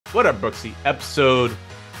What up, Brooksy? Episode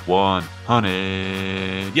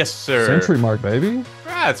 100. Yes, sir. Century mark, baby.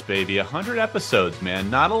 Congrats, baby. 100 episodes, man.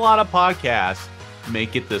 Not a lot of podcasts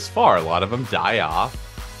make it this far. A lot of them die off.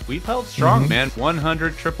 We've held strong, man.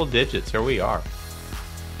 100 triple digits. Here we are.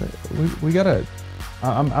 We gotta.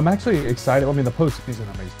 I'm actually excited. I mean, the postseason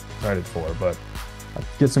I'm excited for, but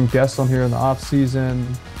get some guests on here in the off season.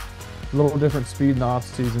 A little different speed in the off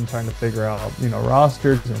season, trying to figure out,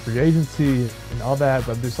 rosters and free agency and all that.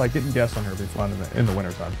 But just like getting guests on here would be fun in the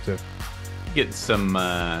wintertime too. Getting some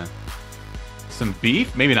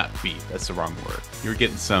beef, maybe not beef. That's the wrong word. You're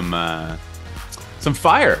getting some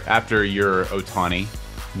fire after your Ohtani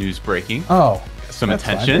news breaking. Oh, some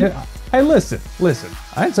attention. Fine. Hey, listen.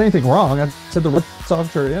 I didn't say anything wrong. I said the Red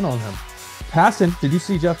Sox are in on him. Passan, did you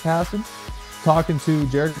see Jeff Passan talking to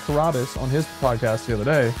Jared Carrabis on his podcast the other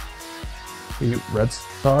day? The Red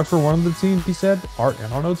Sox were one of the teams, he said, are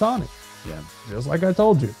in on Ohtani. Yeah, just like I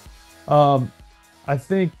told you. I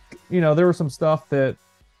think, there was some stuff that,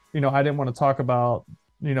 I didn't want to talk about,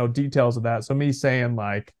 details of that. So me saying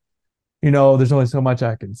like, there's only so much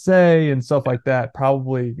I can say and stuff like that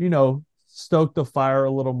probably, stoked the fire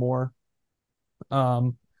a little more.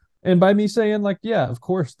 And by me saying like, yeah, of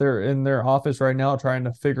course they're in their office right now trying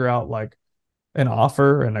to figure out like an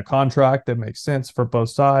offer and a contract that makes sense for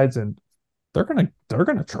both sides, and they're gonna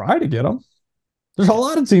try to get him. There's a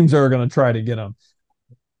lot of teams that are gonna try to get him.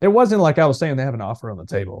 It wasn't like I was saying they have an offer on the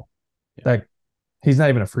table. Yeah. Like he's not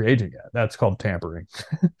even a free agent yet. That's called tampering.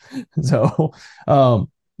 So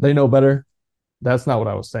they know better. That's not what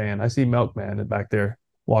I was saying. I see Milkman back there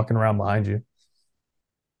walking around behind you.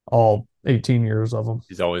 All 18 years of him.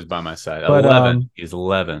 He's always by my side. But, 11. He's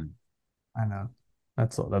 11. I know.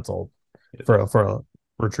 That's old for a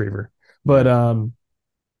retriever. But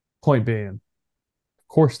point being, of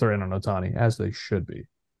course they're in on Ohtani, as they should be.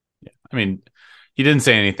 Yeah. I mean, he didn't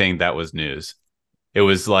say anything that was news. It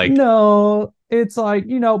was like, no, it's like,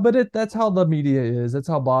 but that's how the media is. That's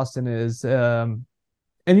how Boston is. And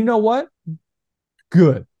you know what?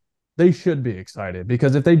 Good. They should be excited,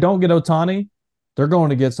 because if they don't get Ohtani, they're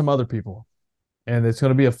going to get some other people. And it's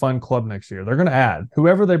going to be a fun club next year. They're going to add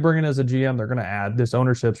whoever they bring in as a GM. They're going to add. This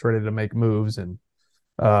ownership's ready to make moves, and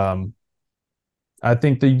I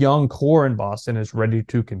think the young core in Boston is ready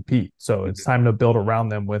to compete. So it's time to build around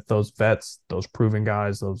them with those vets, those proven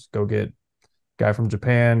guys. Those go get guy from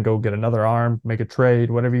Japan, go get another arm, make a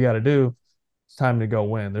trade, whatever you got to do. It's time to go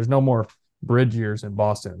win. There's no more bridge years in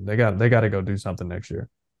Boston. They got to go do something next year.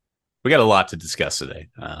 We got a lot to discuss today.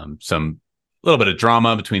 Some little bit of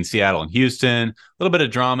drama between Seattle and Houston, a little bit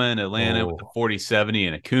of drama in Atlanta with the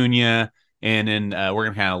 40-70 and Acuña. And then we're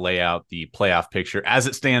going to kind of lay out the playoff picture as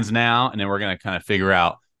it stands now. And then we're going to kind of figure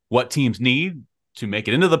out what teams need to make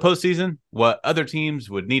it into the postseason, what other teams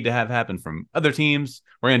would need to have happen from other teams.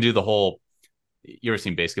 We're going to do the whole, you ever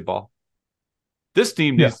seen basketball? This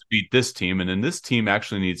team needs to beat this team, and then this team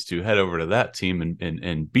actually needs to head over to that team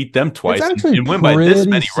and beat them twice and win by this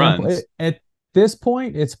many runs. At this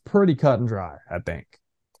point, it's pretty cut and dry, I think.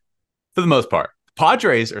 For the most part.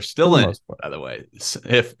 Padres are still in, by the way.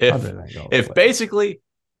 If basically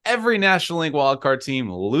every National League wildcard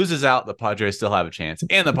team loses out, the Padres still have a chance,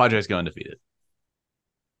 and the Padres go undefeated.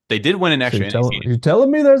 They did win in extra innings. You're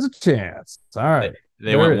telling me there's a chance. All right.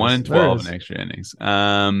 They went 1-12 in extra innings.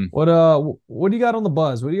 What do you got on the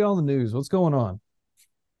buzz? What do you got on the news? What's going on?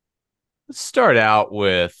 Let's start out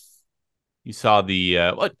with, you saw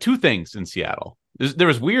the two things in Seattle. There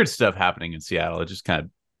was weird stuff happening in Seattle. It just kind of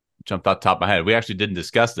jumped off the top of my head. We actually didn't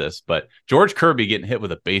discuss this, but George Kirby getting hit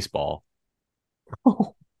with a baseball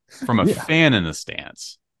from a fan in the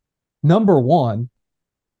stands. Number one,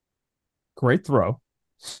 great throw.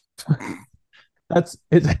 It's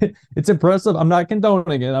impressive. I'm not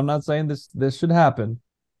condoning it. I'm not saying this should happen.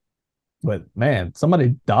 But man,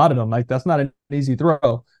 somebody dotted him. Like, that's not an easy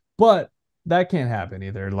throw. But that can't happen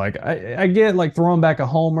either. Like, I get like throwing back a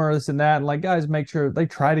homer, this and that. And like, guys make sure they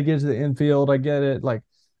try to get to the infield. I get it. Like,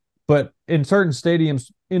 but in certain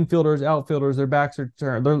stadiums, infielders, outfielders, their backs are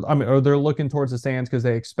turned. They're looking towards the stands because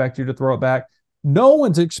they expect you to throw it back. No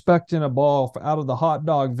one's expecting a ball out of the hot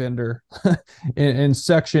dog vendor in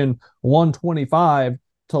section 125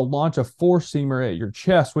 to launch a four-seamer at your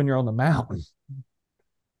chest when you're on the mound.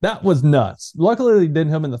 That was nuts. Luckily, they didn't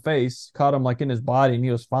hit him in the face, caught him like in his body, and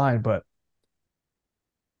he was fine. But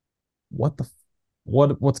what's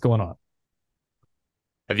going on?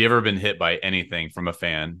 Have you ever been hit by anything from a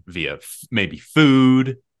fan via maybe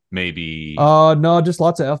food, maybe? No, just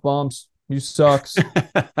lots of F-bombs. You sucks.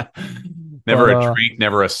 Never a drink,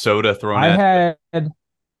 never a soda thrown at.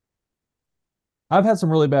 I've had some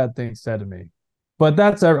really bad things said to me But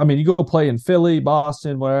that's, I mean, you go play in Philly,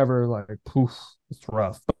 Boston, whatever, like, poof, it's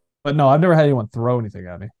rough. But no, I've never had anyone throw anything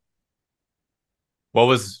at me. What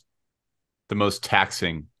was the most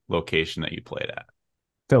taxing location that you played at?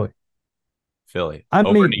 Philly. I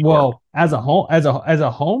Over mean, New York. well, as a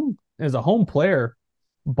home player,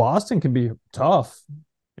 Boston can be tough.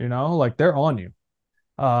 Like they're on you.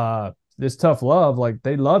 This tough love, like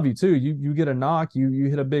they love you too. You get a knock, you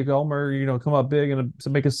hit a big homer, come up big and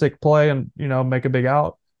make a sick play and make a big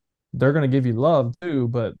out. They're gonna give you love too,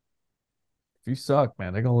 but if you suck,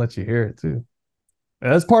 man, they're gonna let you hear it too.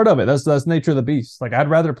 And that's part of it. That's nature of the beast. Like I'd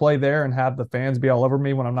rather play there and have the fans be all over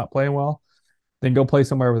me when I'm not playing well than go play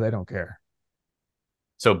somewhere where they don't care.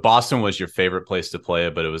 So Boston was your favorite place to play,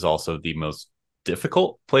 but it was also the most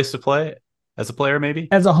difficult place to play as a player, maybe?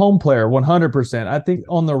 As a home player, 100%. I think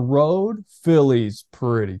on the road, Philly's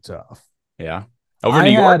pretty tough. Yeah. Over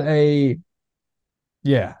New York?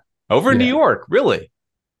 Yeah. Over New York, really?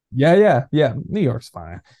 Yeah. New York's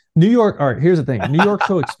fine. New York, all right, here's the thing. New York's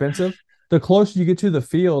so expensive. The closer you get to the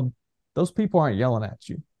field, those people aren't yelling at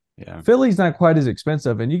you. Yeah. Philly's not quite as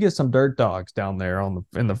expensive, and you get some dirt dogs down there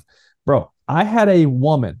bro. I had a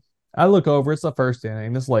woman. I look over, it's the first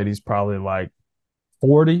inning. This lady's probably like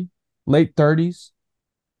 40, late 30s.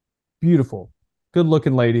 Beautiful, good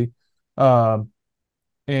looking lady. And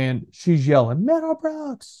she's yelling,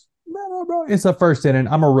 Middlebrooks. It's the first inning.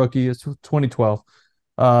 I'm a rookie. It's 2012.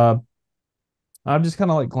 I'm just kind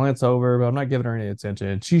of like glance over, but I'm not giving her any attention.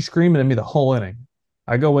 And she's screaming at me the whole inning.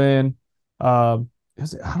 I go in. I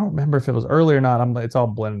don't remember if it was early or not. It's all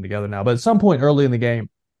blending together now. But at some point early in the game,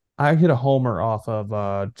 I hit a homer off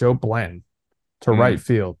of Joe Blanton to right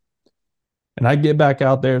field. And I get back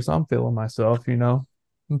out there, so I'm feeling myself, I'm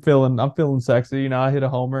feeling sexy. I hit a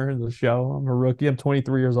homer in the show. I'm a rookie. I'm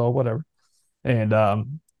 23 years old, whatever. And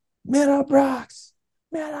Middlebrooks,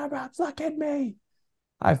 look at me.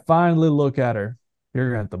 I finally look at her.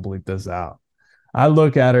 You're going to have to bleep this out. I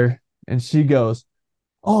look at her, and she goes,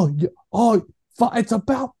 it's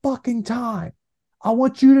about fucking time. I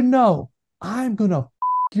want you to know I'm going to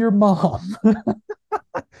your mom.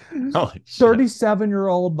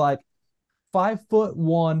 37-year-old, like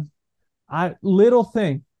 5'1", little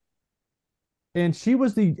thing. And she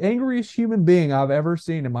was the angriest human being I've ever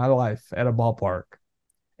seen in my life at a ballpark.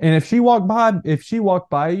 And if she walked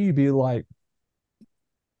by, you'd be like,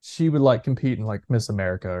 she would like compete in like Miss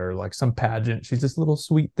America or like some pageant. She's this little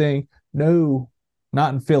sweet thing. No,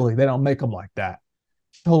 not in Philly. They don't make them like that.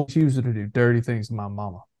 She told me she was going to do dirty things to my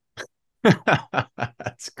mama.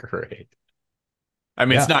 That's great. I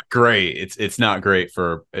mean, It's not great. It's not great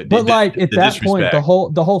for. But like at that point, the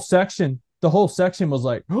whole section was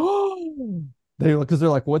like, oh, because they're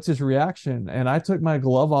like, what's his reaction? And I took my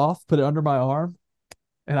glove off, put it under my arm,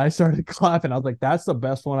 and I started clapping. I was like, that's the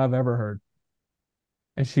best one I've ever heard.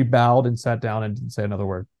 And she bowed and sat down and didn't say another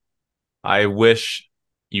word. I wish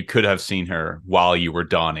you could have seen her while you were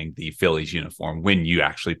donning the Phillies uniform when you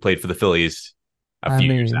actually played for the Phillies a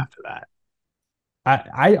few years after that.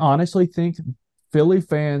 I honestly think Philly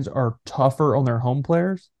fans are tougher on their home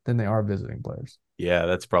players than they are visiting players. Yeah,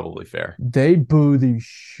 that's probably fair. They boo the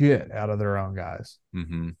shit out of their own guys.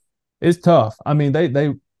 Mm-hmm. It's tough. I mean,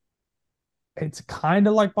 it's kind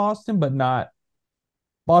of like Boston, but not.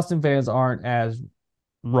 Boston fans aren't as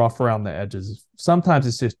rough around the edges.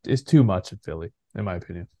 Sometimes it's too much in Philly, in my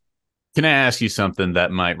opinion. Can I ask you something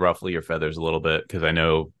that might ruffle your feathers a little bit? Because I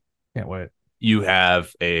know can't wait. You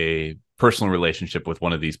have a personal relationship with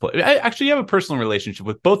one of these players. Actually, you have a personal relationship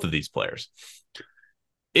with both of these players.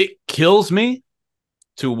 It kills me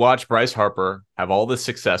to watch Bryce Harper have all this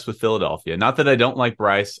success with Philadelphia. Not that I don't like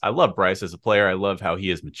Bryce. I love Bryce as a player. I love how he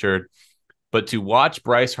has matured. But to watch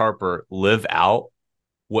Bryce Harper live out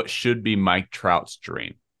what should be Mike Trout's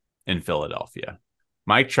dream in Philadelphia.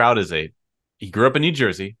 Mike Trout he grew up in New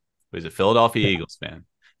Jersey. He's a Philadelphia Eagles fan.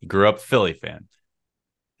 He grew up a Philly fan.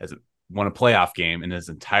 Won a playoff game in his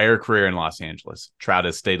entire career in Los Angeles. Trout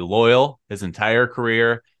has stayed loyal his entire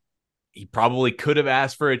career. He probably could have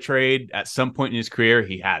asked for a trade at some point in his career.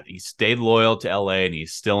 He stayed loyal to LA, and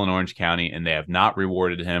he's still in Orange County, and they have not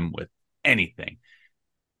rewarded him with anything.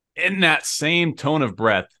 In that same tone of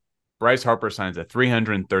breath, Bryce Harper signs a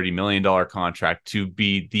 $330 million contract to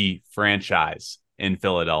be the franchise in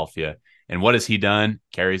Philadelphia. And what has he done?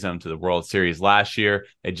 Carries them to the World Series last year.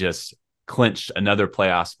 They just clinched another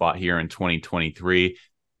playoff spot here in 2023.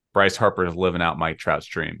 Bryce Harper is living out Mike Trout's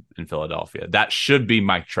dream in Philadelphia. That should be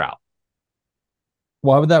Mike Trout.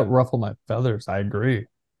 Why would that ruffle my feathers? I agree.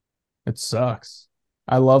 It sucks.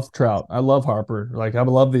 I love Trout. I love Harper. Like, I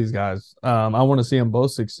love these guys. I want to see them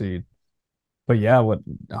both succeed. But yeah,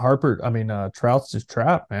 Trout's just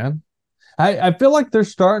trapped, man. I feel like they're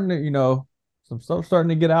starting to, some stuff starting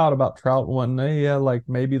to get out about Trout one day. Yeah, like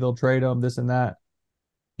maybe they'll trade him, this and that.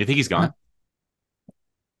 You think he's gone?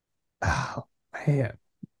 Oh, man.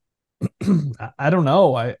 I don't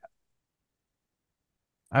know.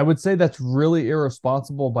 I would say that's really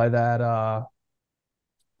irresponsible by that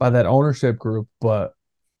ownership group, but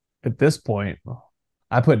at this point,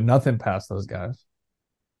 I put nothing past those guys.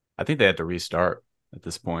 I think they have to restart at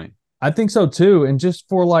this point. I think so too. And just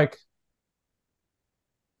for like,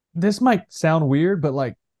 this might sound weird, but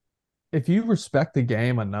like, if you respect the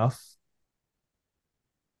game enough,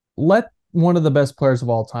 let one of the best players of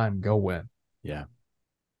all time go win. Yeah.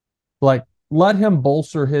 Like, let him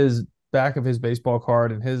bolster his back of his baseball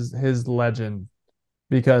card and his legend,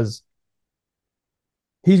 because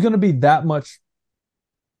he's going to be that much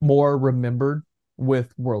more remembered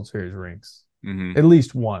with World Series rings. Mm-hmm. At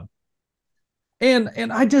least one. And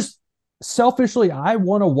I just selfishly, I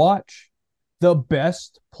want to watch the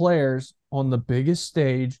best players on the biggest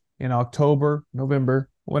stage in October, November,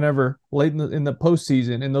 whenever, late in the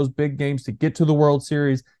postseason, in those big games to get to the World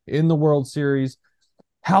Series, in the World Series.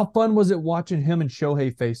 How fun was it watching him and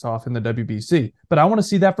Shohei face off in the WBC? But I want to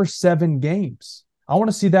see that for 7 games. I want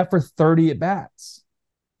to see that for 30 at-bats.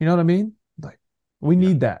 You know what I mean? Like, we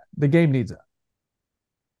need that. The game needs that.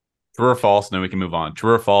 True or false? And then we can move on.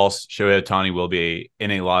 True or false? Shohei Ohtani will be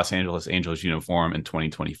in a Los Angeles Angels uniform in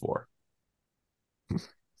 2024. Is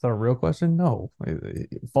that a real question? No.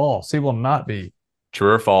 False. He will not be.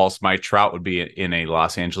 True or false? Mike Trout would be in a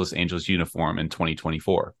Los Angeles Angels uniform in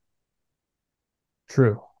 2024.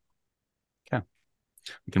 True. Okay.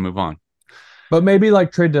 We can move on. But maybe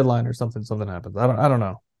like trade deadline or something happens. I don't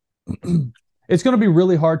know. It's going to be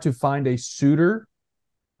really hard to find a suitor.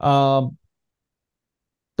 The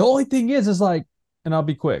only thing is like, and I'll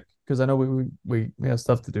be quick because I know we have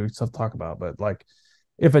stuff to do, stuff to talk about, but like,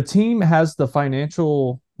 if a team has the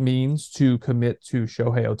financial means to commit to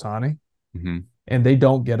Shohei Ohtani, mm-hmm. and they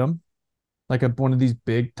don't get him, like one of these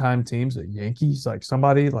big time teams, the Yankees, like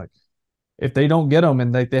somebody, like if they don't get him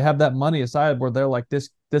and they have that money aside where they're like, this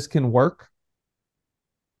can work,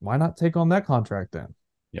 why not take on that contract then?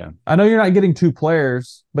 Yeah. I know you're not getting 2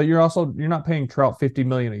 players, but you're not paying Trout $50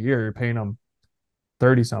 million a year. You're paying him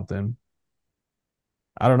 30 something.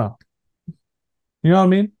 I don't know. You know what I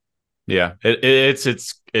mean? Yeah.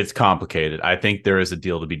 It's complicated. I think there is a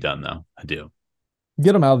deal to be done though. I do.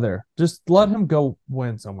 Get him out of there. Just let him go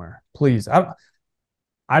win somewhere, please.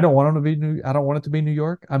 I don't want him to be I don't want it to be New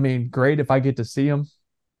York. I mean, great if I get to see him.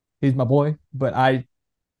 He's my boy, but I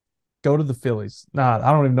go to the Phillies. Nah,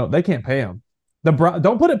 I don't even know. They can't pay him.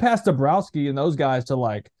 Don't put it past Dabrowski and those guys to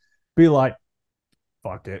like be like,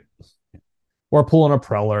 fuck it. We're pulling a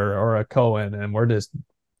Preller or a Cohen and we're just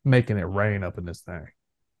making it rain up in this thing.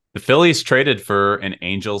 The Phillies traded for an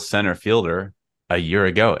Angels center fielder a year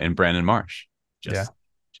ago in Brandon Marsh. Just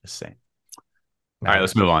saying. All right,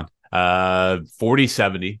 let's move on.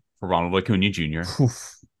 40-70 for Ronald Acuña Jr.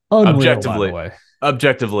 Oof. Unreal,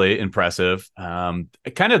 objectively impressive. I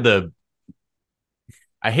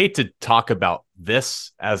hate to talk about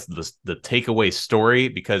this as the takeaway story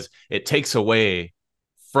because it takes away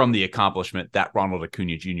from the accomplishment that Ronald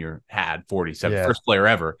Acuña Jr. had, 47, first player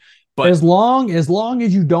ever. But as long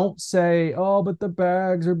as you don't say, oh, but the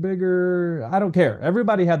bags are bigger, I don't care.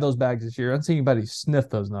 Everybody had those bags this year. I don't see anybody sniff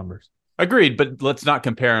those numbers. Agreed, but let's not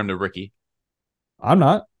compare him to Ricky. I'm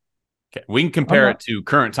not. Okay, we can compare it to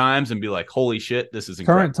current times and be like, holy shit, this is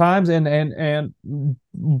incredible. Current times and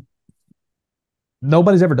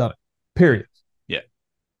nobody's ever done it. Period. Yeah.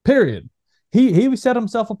 Period. He set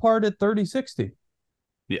himself apart at 30-60.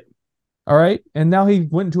 Yeah. All right. And now he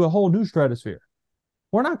went into a whole new stratosphere.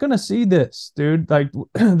 We're not going to see this, dude. Like,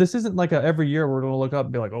 this isn't like every year we're going to look up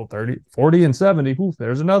and be like, oh, 30, 40 and 70. Oof,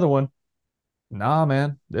 there's another one. Nah,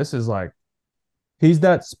 man. This is like, he's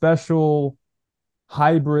that special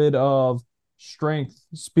hybrid of strength,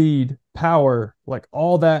 speed, power, like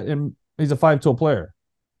all that. And he's a 5-tool player.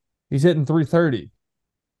 He's hitting 330.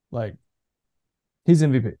 Like, he's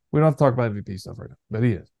MVP. We don't have to talk about MVP stuff right now, but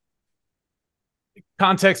he is.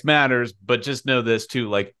 Context matters, but just know this too.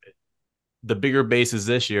 Like, the bigger bases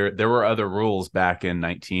this year, there were other rules back in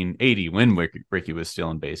 1980 when Ricky was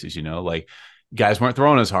stealing bases, like guys weren't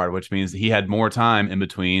throwing as hard, which means he had more time in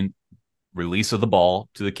between release of the ball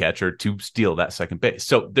to the catcher to steal that second base.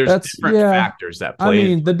 So there's different factors that play. I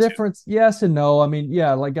mean, the difference, yes and no. I mean,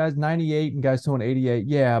 yeah, like guys 98 and guys doing 88.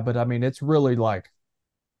 Yeah, but I mean, it's really like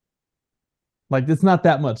it's not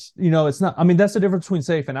that much, it's not. I mean, that's the difference between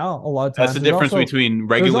safe and out a lot of times. That's the difference between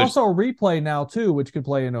regular. There's also a replay now too, which could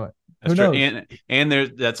play into it. That's true. And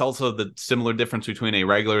that's also the similar difference between a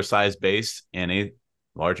regular size base and a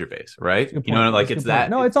larger base, right? You know, like it's that.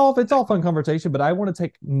 No, it's all fun conversation, but I want to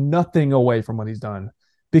take nothing away from what he's done,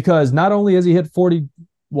 because not only has he hit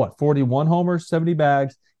 41 homers, 70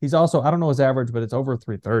 bags, he's also, I don't know his average, but it's over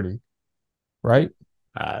 330, right?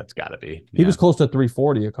 It's got to be. He was close to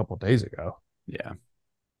 340 a couple of days ago. Yeah.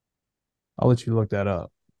 I'll let you look that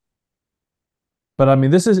up. But I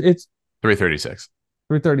mean, it's 336.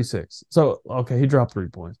 336. So, okay, he dropped 3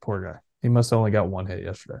 points. Poor guy. He must have only got one hit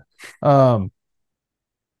yesterday.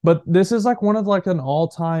 But this is like one of like an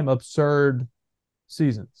all-time absurd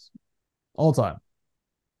seasons. All time.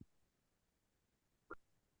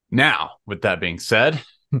 Now, with that being said,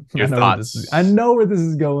 your thoughts. I know where this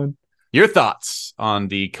is going. Your thoughts on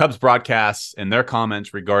the Cubs broadcasts and their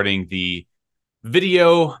comments regarding the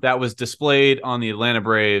video that was displayed on the Atlanta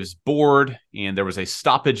Braves board, and there was a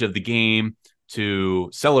stoppage of the game to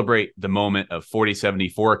celebrate the moment of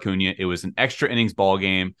 40-70 for Acuña. It was an extra innings ball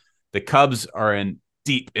game. The Cubs are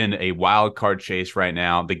deep in a wild card chase right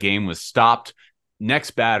now. The game was stopped.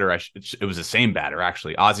 Next batter, it was the same batter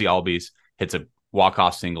actually. Ozzie Albies hits a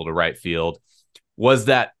walk-off single to right field. Was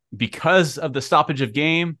that because of the stoppage of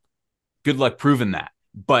game? Good luck proving that.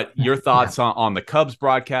 But your thoughts on the Cubs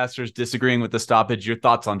broadcasters disagreeing with the stoppage, your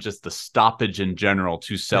thoughts on just the stoppage in general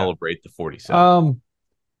to celebrate the 47.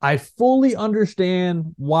 I fully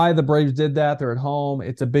understand why the Braves did that. They're at home.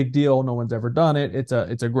 It's a big deal. No one's ever done it. It's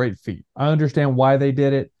a great feat. I understand why they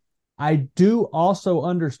did it. I do also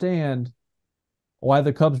understand why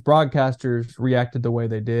the Cubs broadcasters reacted the way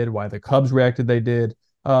they did, why the Cubs reacted they did,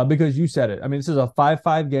 because you said it. I mean, this is a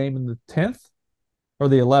 5-5 game in the 10th or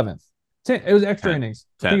the 11th. It was extra innings.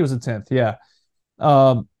 10th. I think it was the 10th.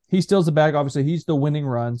 Yeah. He steals the bag. Obviously, he's the winning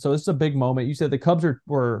run. So this is a big moment. You said the Cubs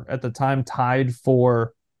were at the time tied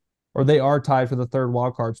for the third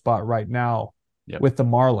wild card spot right now with the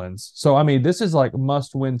Marlins. So, I mean, this is like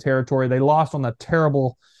must-win territory. They lost on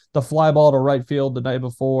the fly ball to right field the night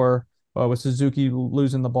before with Suzuki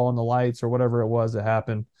losing the ball in the lights or whatever it was that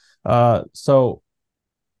happened. So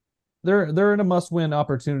they're in a must-win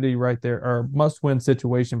opportunity right there, or must-win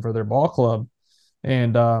situation for their ball club.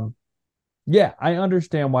 And, I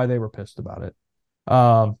understand why they were pissed about it.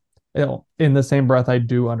 In the same breath, I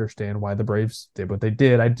do understand why the Braves did what they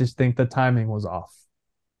did. I just think the timing was off.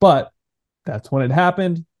 But that's when it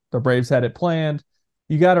happened. The Braves had it planned.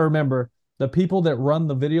 You got to remember, the people that run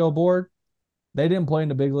the video board, they didn't play in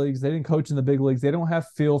the big leagues. They didn't coach in the big leagues. They don't have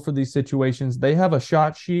feel for these situations. They have a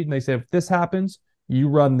shot sheet, and they say, if this happens, you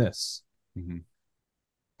run this. Mm-hmm.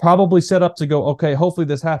 Probably set up to go, okay, hopefully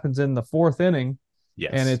this happens in the fourth inning.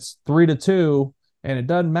 Yes. And it's 3-2, and it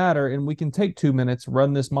doesn't matter, and we can take 2 minutes,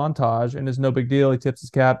 run this montage, and it's no big deal. He tips his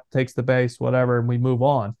cap, takes the base, whatever, and we move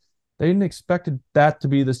on. They didn't expect that to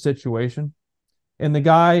be the situation. And the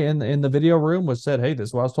guy in the video room said, hey, this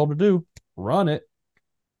is what I was told to do. Run it.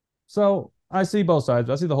 So I see both sides.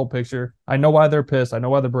 I see the whole picture. I know why they're pissed. I know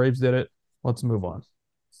why the Braves did it. Let's move on.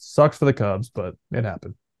 Sucks for the Cubs, but it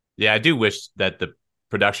happened. Yeah, I do wish that the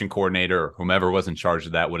production coordinator or whomever was in charge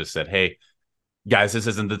of that would have said, hey, guys, this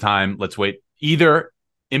isn't the time. Let's wait. Either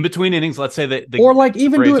in between innings, let's say that or like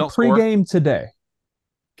even do it pregame today.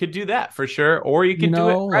 Could do that for sure. Or you can do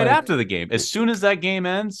it right after the game. As soon as that game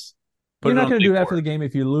ends, you're not going to do it after the game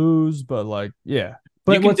if you lose, but like, yeah.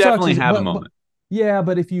 But you can definitely have a moment.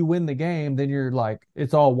 But if you win the game, then you're like,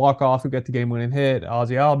 it's all walk off. Who got the game winning hit?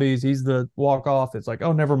 Ozzie Albies, he's the walk off. It's like,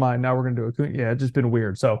 oh, never mind. Now we're going to do it. Yeah, it's just been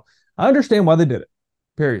weird. So I understand why they did it.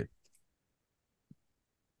 Period.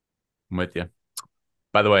 I'm with you.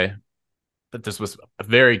 By the way, that this was a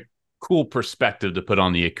very cool perspective to put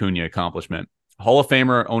on the Acuña accomplishment. Hall of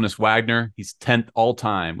Famer Honus Wagner, he's 10th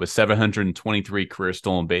all-time with 723 career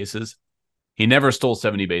stolen bases. He never stole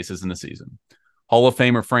 70 bases in a season. Hall of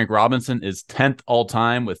Famer Frank Robinson is 10th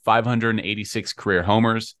all-time with 586 career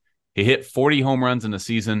homers. He hit 40 home runs in a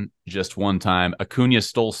season just one time. Acuña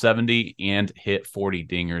stole 70 and hit 40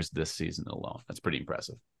 dingers this season alone. That's pretty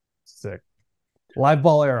impressive. Sick. Live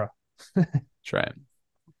ball era. That's right.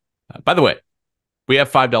 By the way, we have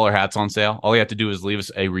 $5 hats on sale. All you have to do is leave us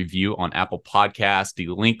a review on Apple Podcasts. The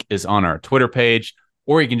link is on our Twitter page,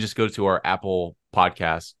 or you can just go to our Apple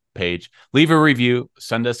Podcast page. Leave a review.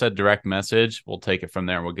 Send us a direct message. We'll take it from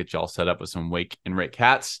there, and we'll get you all set up with some Wake and Rake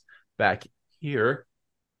hats back here.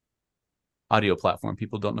 Audio platform.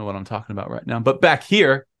 People don't know what I'm talking about right now. But back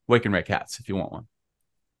here, Wake and Rake hats if you want one.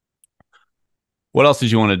 What else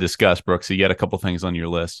did you want to discuss, Brooks? You got a couple things on your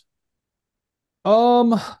list.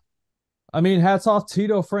 I mean, hats off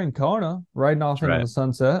Tito Francona, riding off into the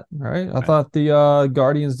sunset, right? I thought the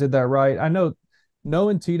Guardians did that right. I know,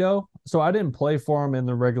 knowing Tito, so I didn't play for him in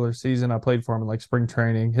the regular season. I played for him in like spring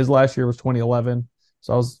training. His last year was 2011.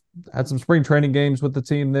 So had some spring training games with the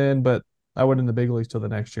team then, but I went in the big leagues till the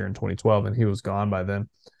next year in 2012, and he was gone by then.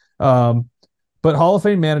 But Hall of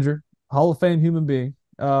Fame manager, Hall of Fame human being.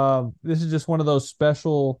 This is just one of those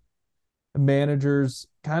special managers,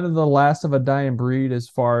 kind of the last of a dying breed as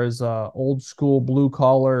far as old school blue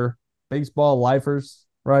collar baseball lifers,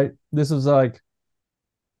 right? This is the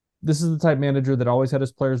type manager that always had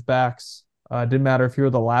his players' backs. Didn't matter if you were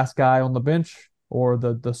the last guy on the bench or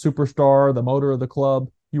the superstar, the motor of the club,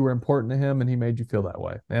 you were important to him, and he made you feel that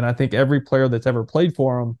way. And I think every player that's ever played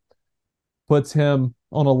for him puts him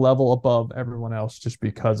on a level above everyone else just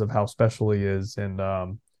because of how special he is. And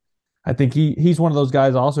I think he's one of those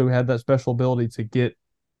guys also who had that special ability to get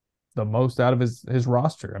the most out of his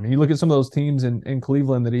roster. I mean, you look at some of those teams in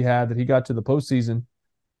Cleveland that he got to the postseason.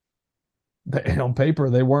 On paper,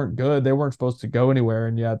 they weren't good. They weren't supposed to go anywhere,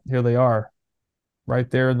 and yet here they are, right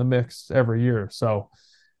there in the mix every year. So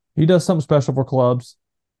he does something special for clubs.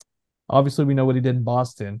 Obviously, we know what he did in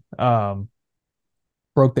Boston.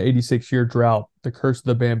 Broke the 86-year drought, the curse of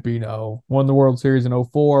the Bambino, won the World Series in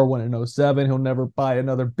 04, won in 07. He'll never buy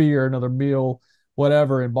another beer, another meal,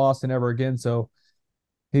 whatever in Boston ever again. So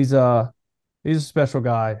he's a special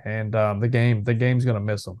guy, and the game's going to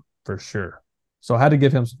miss him for sure. So I had to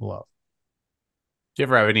give him some love. Do you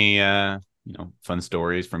ever have any fun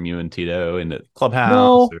stories from you and Tito in the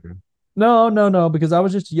clubhouse? No, because I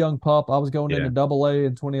was just a young pup. I was going into Double-A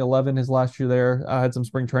in 2011, his last year there. I had some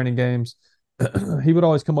spring training games. He would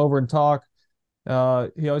always come over and talk. He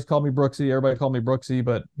always called me Brooksy. Everybody called me Brooksy,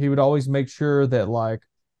 but he would always make sure that like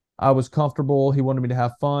I was comfortable. He wanted me to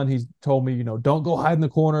have fun. He told me, don't go hide in the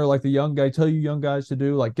corner like the young guy tell you young guys to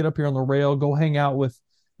do. Like get up here on the rail, go hang out with,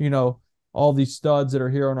 all these studs that are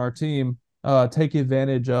here on our team. Take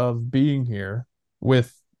advantage of being here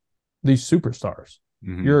with these superstars.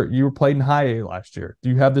 Mm-hmm. You were played in high A last year. Do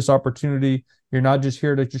you have this opportunity? You're not just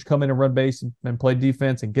here to just come in and run base and play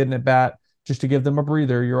defense and get an at bat just to give them a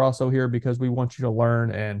breather. You're also here because we want you to learn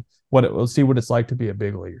and see what it's like to be a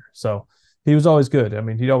big leaguer. So he was always good. I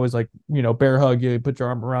mean, he'd always bear hug you, put your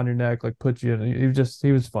arm around your neck, like put you in.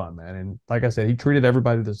 He was fun, man. And like I said, he treated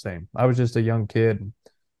everybody the same. I was just a young kid, and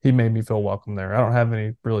he made me feel welcome there. I don't have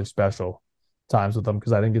any really special times with him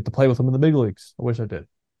because I didn't get to play with him in the big leagues. I wish I did.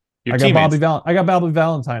 I got Bobby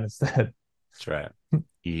Valentine instead. That's right.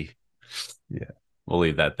 Yeah. We'll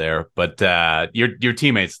leave that there. But your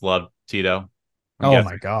teammates loved Tito. Oh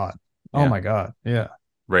my God. Yeah.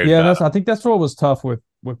 Yeah. I think that's what was tough with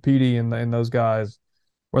Petey and those guys,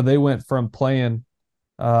 where they went from playing.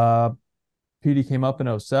 Petey came up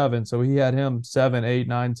in 07, so he had him 7, 8,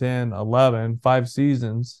 9, 10, 11, 5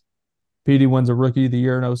 seasons. Petey wins a Rookie of the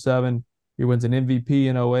Year in 07. He wins an MVP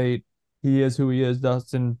in 08. He is who he is,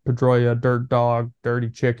 Dustin Pedroia, Dirt Dog, Dirty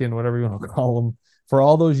Chicken, whatever you want to call him, for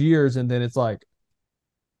all those years. And then it's like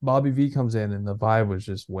Bobby V comes in, and the vibe was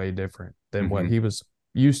just way different than what he was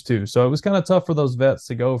used to. So it was kind of tough for those vets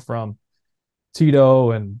to go from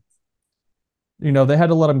Tito, and they had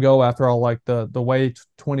to let him go after all, like the way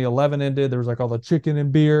 2011 ended. There was like all the chicken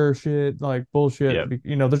and beer shit, like bullshit.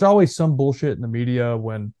 Yep. There's always some bullshit in the media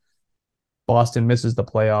when Boston misses the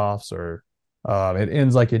playoffs, or it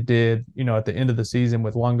ends like it did, at the end of the season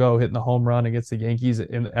with Longo hitting the home run against the Yankees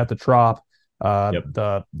at the Trop.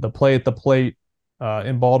 The play at the plate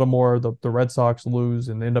in Baltimore, the Red Sox lose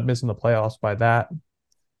and end up missing the playoffs by that.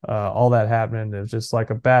 All that happening. It was just like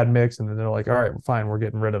a bad mix, and then they're like, all right, fine, we're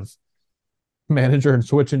getting rid of manager and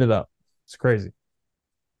switching it up. It's crazy.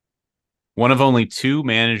 One of only 2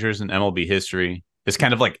 managers in MLB history. This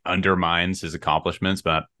kind of like undermines his accomplishments,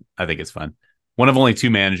 but I think it's fun. One of only 2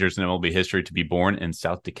 managers in MLB history to be born in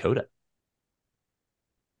South Dakota.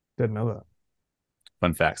 Didn't know that.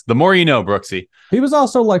 Fun facts. The more you know, Brooksy. He was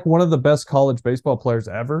also like one of the best college baseball players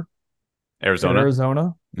ever.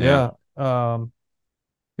 Arizona. Yeah.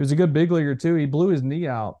 He was a good big leaguer too. He blew his knee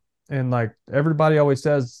out, and like everybody always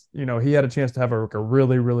says, he had a chance to have a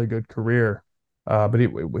really, really good career. But he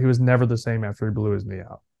was never the same after he blew his knee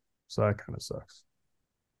out. So that kind of sucks.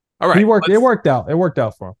 All right. It worked out. It worked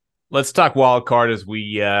out for him. Let's talk wild card as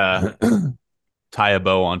we tie a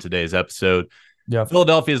bow on today's episode. Yeah.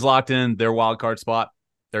 Philadelphia's locked in their wild card spot.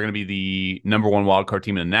 They're going to be the number 1 wild card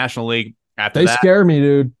team in the National League. They scare me,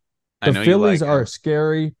 dude. The Phillies are a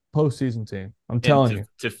scary postseason team. I'm telling you.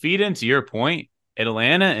 To feed into your point,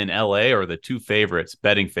 Atlanta and LA are the 2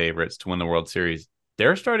 betting favorites to win the World Series.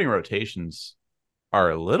 Their starting rotations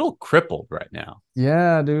are a little crippled right now.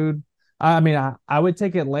 Yeah, dude. I mean, I would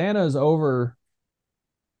take Atlanta's over.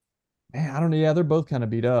 Man, I don't know. Yeah, they're both kind of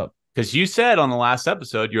beat up. Because you said on the last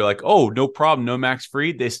episode, you're like, oh, no problem, no Max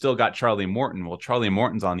Fried. They still got Charlie Morton. Well, Charlie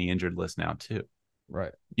Morton's on the injured list now, too.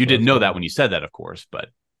 Right. You So didn't that's know fine. that when you said that, of course, but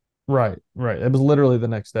Right. It was literally the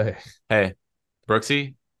next day. hey,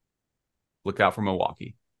 Brooksy, look out for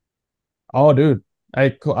Milwaukee. Oh, dude.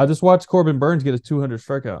 I just watched Corbin Burns get his 200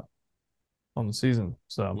 strikeout on the season.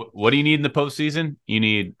 So What do you need in the postseason? You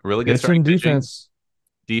need really good starting pitching, pitching,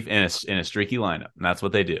 defense, in a streaky lineup, and that's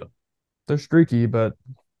what they do. they're streaky, but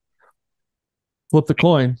flip the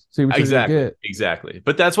coin, see what you're gonna get. Exactly.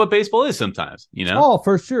 But that's what baseball is sometimes, you know? Oh,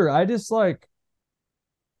 for sure. I just like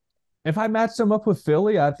if I match them up with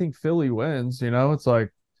Philly, I think Philly wins. It's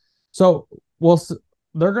like so. Well,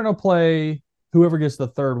 they're gonna play whoever gets the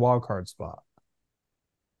third wild card spot.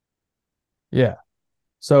 Yeah.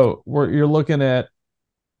 So you're looking at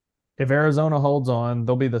if Arizona holds on,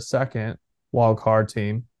 they'll be the second wild card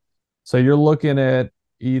team. So you're looking at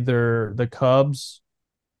either the Cubs,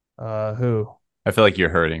 who I feel like you're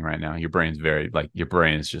hurting right now. Your brain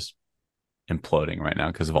is just imploding right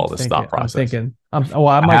now because of all this thought process. I'm thinking. I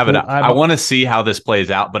have it up. I want to see how this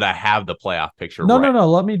plays out, but I have the playoff picture. No.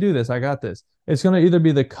 Let me do this. I got this. It's going to either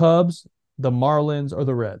be the Cubs, the Marlins, or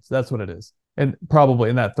the Reds. That's what it is, and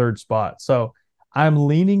probably in that third spot. So I'm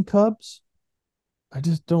leaning Cubs. I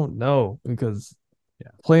just don't know because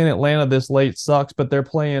playing Atlanta this late sucks. But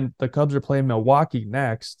the Cubs are playing Milwaukee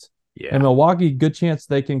next. Yeah, and Milwaukee, good chance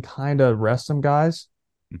they can kind of rest some guys.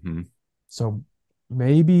 Mm-hmm. So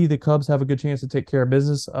maybe the Cubs have a good chance to take care of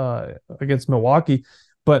business against Milwaukee.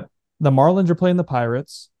 But the Marlins are playing the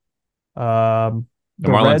Pirates. The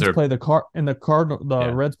Reds play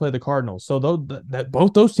the Reds play the Cardinals. So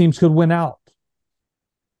both those teams could win out.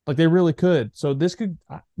 Like they really could. So this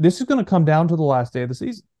is going to come down to the last day of the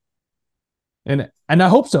season. And I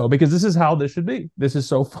hope so, because this is how this should be. This is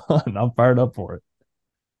so fun. I'm fired up for it.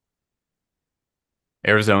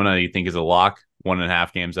 Arizona, you think is a lock?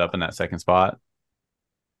 1.5 games up in that second spot.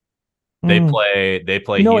 They play.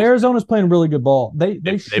 Arizona's playing really good ball. They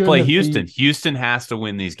play Houston. Houston has to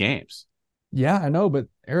win these games. Yeah, I know, but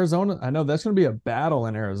Arizona, I know that's going to be a battle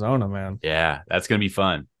in Arizona, man. Yeah, that's going to be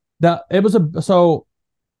fun. So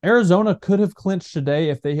Arizona could have clinched today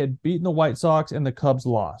if they had beaten the White Sox and the Cubs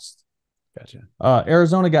lost. Gotcha.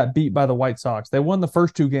 Arizona got beat by the White Sox. They won the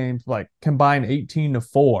first two games, like combined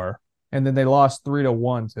 18-4, and then they lost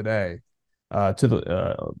 3-1 today to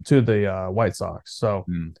the White Sox. So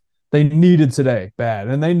they needed today bad,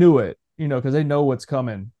 and they knew it, because they know what's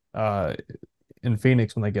coming in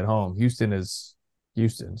Phoenix when they get home. Houston is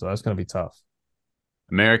Houston, so that's going to be tough.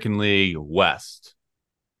 American League West.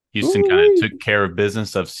 Houston kind of took care of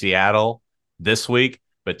business of Seattle this week,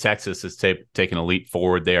 but Texas has taken a leap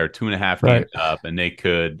forward. They are 2.5 games up, and they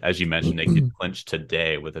could, as you mentioned, they could clinch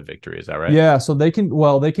today with a victory. Is that right? Yeah, so they can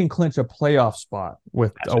clinch a playoff spot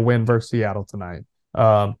with a win versus Seattle tonight.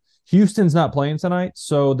 Houston's not playing tonight,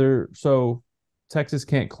 so Texas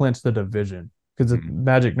can't clinch the division because the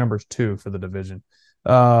magic number's 2 for the division.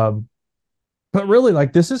 But really,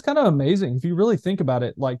 like, this is kind of amazing if you really think about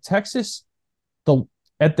it. Like Texas,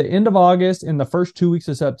 at the end of August, in the first 2 weeks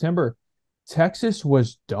of September, Texas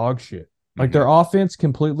was dog shit. Like their offense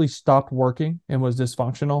completely stopped working and was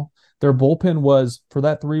dysfunctional. Their bullpen was, for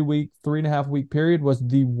that 3.5 week period, was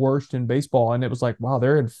the worst in baseball. And it was like, wow,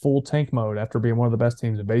 they're in full tank mode after being one of the best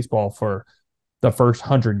teams in baseball for the first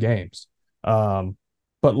 100 games. But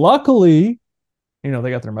luckily, they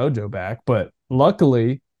got their mojo back. But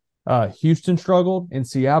luckily, Houston struggled, and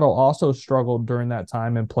Seattle also struggled during that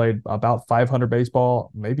time and played about 500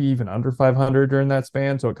 baseball, maybe even under 500 during that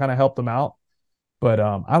span. So it kind of helped them out. But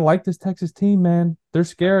I like this Texas team, man. They're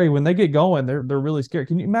scary when they get going. They're really scary.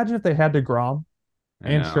 Can you imagine if they had DeGrom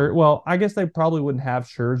and Scherzer? Well, I guess they probably wouldn't have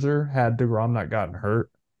Scherzer had DeGrom not gotten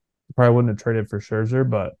hurt. Probably wouldn't have traded for Scherzer,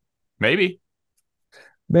 but maybe.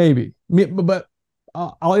 But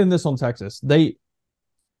I'll end this on Texas.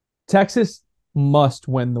 Texas must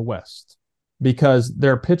win the West because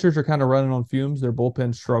their pitchers are kind of running on fumes. Their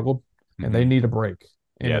bullpen struggled, and they need a break.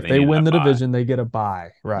 And if they win the division, they get a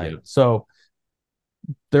bye, right? Yep. So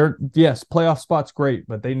playoff spot's great,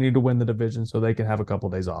 but they need to win the division so they can have a couple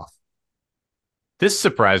of days off. This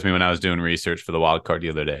surprised me when I was doing research for the wild card the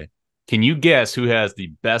other day. Can you guess who has the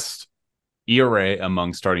best ERA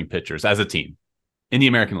among starting pitchers as a team in the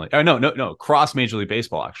American League? Oh, no, across Major League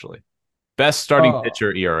Baseball, actually. Best starting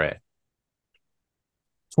pitcher ERA.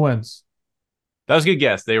 Twins. That was a good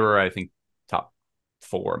guess. They were, I think, top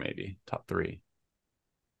 4, maybe top 3.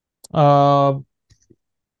 What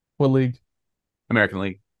league? American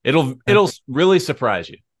League. It'll really surprise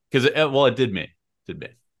you because it did me. I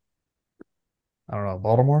don't know.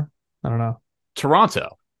 Baltimore? I don't know.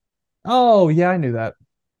 Toronto. Oh yeah, I knew that.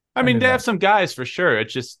 I mean, they have some guys for sure.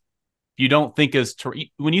 It's just you don't think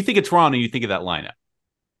when you think of Toronto, you think of that lineup.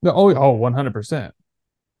 Oh, 100%.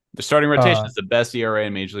 The starting rotation is the best ERA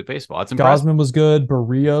in Major League Baseball. That's impressive. Gosman was good.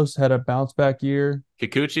 Barrios had a bounce back year.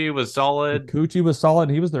 Kikuchi was solid.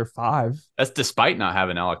 He was their 5. That's despite not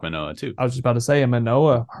having Alek Manoah, too. I was just about to say, and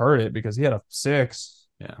Manoah hurt it because he had a 6.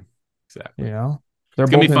 Yeah, exactly. You know,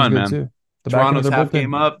 it's going to be fun, man. Too. Toronto's half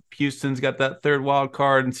game up. Houston's got that 3rd wild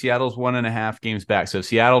card, and Seattle's 1.5 games back. So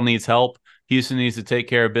Seattle needs help. Houston needs to take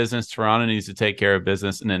care of business. Toronto needs to take care of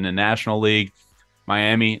business. And in the National League,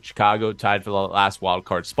 Miami, Chicago tied for the last wild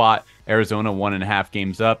card spot. Arizona 1.5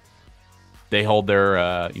 games up. They hold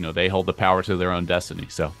their, they hold the power to their own destiny.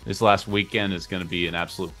 So this last weekend is going to be an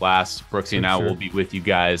absolute blast. Brooksy and I will be with you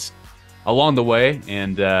guys along the way,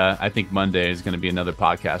 and I think Monday is going to be another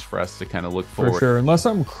podcast for us to kind of look forward. For sure, unless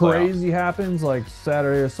something crazy happens like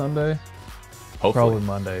Saturday or Sunday. Hopefully. Probably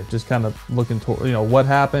Monday. Just kind of looking toward, what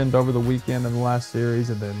happened over the weekend in the last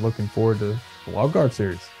series, and then looking forward to the wild card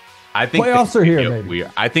series. I think playoffs are here, maybe.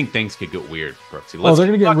 Weird. I think things could get weird, Brooksy. They're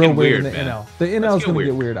going to get real weird in the NL. The NL is going to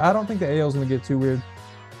get weird. I don't think the AL is going to get too weird.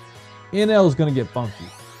 NL is going to get funky.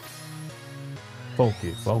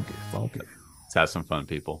 Funky. Let's have some fun,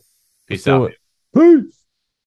 people. Peace out. Peace.